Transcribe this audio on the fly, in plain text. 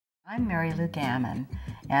I'm MaryLouGammon,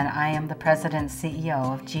 and I am the President and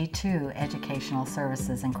CEO of G2 Educational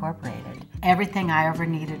Services Incorporated. Everything I ever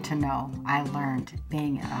needed to know, I learned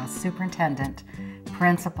being a superintendent,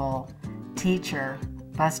 principal, teacher,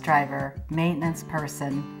 bus driver, maintenance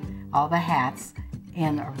person, all the hats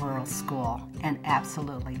in a rural school, and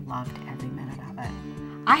absolutely loved every minute of it.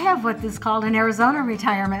 I have what is called an Arizona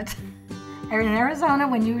retirement. In Arizona,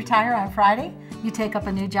 when you retire on Friday, you take up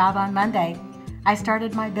a new job on Monday. I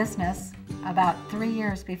started my business about 3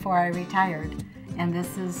 years before I retired, and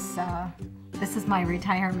this is my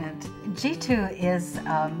retirement. G2 is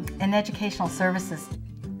an educational services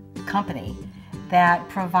company that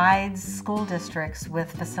provides school districts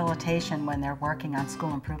with facilitation when they're working on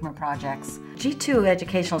school improvement projects. G2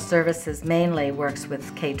 Educational Services mainly works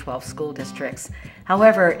with K-12 school districts.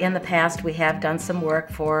 However, in the past we have done some work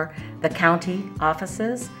for the county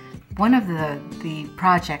offices. One of the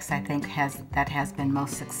projects I think that has been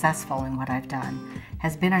most successful in what I've done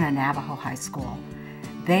has been in a Navajo high school.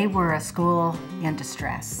 They were a school in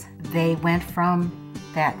distress. They went from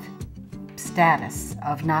that status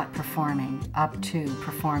of not performing up to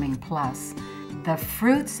performing plus. The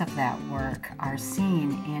fruits of that work are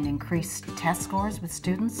seen in increased test scores with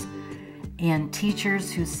students, in teachers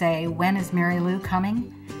who say, "When is Mary Lou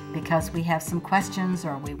coming? Because we have some questions,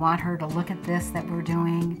 or we want her to look at this that we're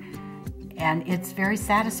doing." And it's very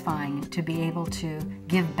satisfying to be able to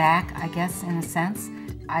give back, I guess, in a sense.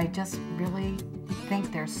 I just really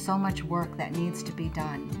think there's so much work that needs to be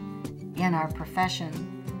done in our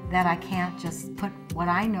profession that I can't just put what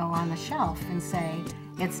I know on the shelf and say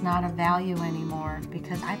it's not of value anymore,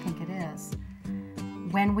 because I think it is.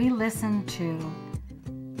 When we listen to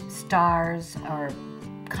stars or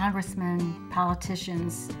congressmen,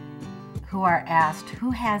 politicians who are asked who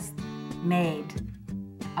has made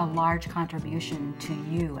a large contribution to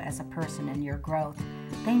you as a person in your growth,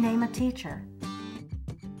 they name a teacher.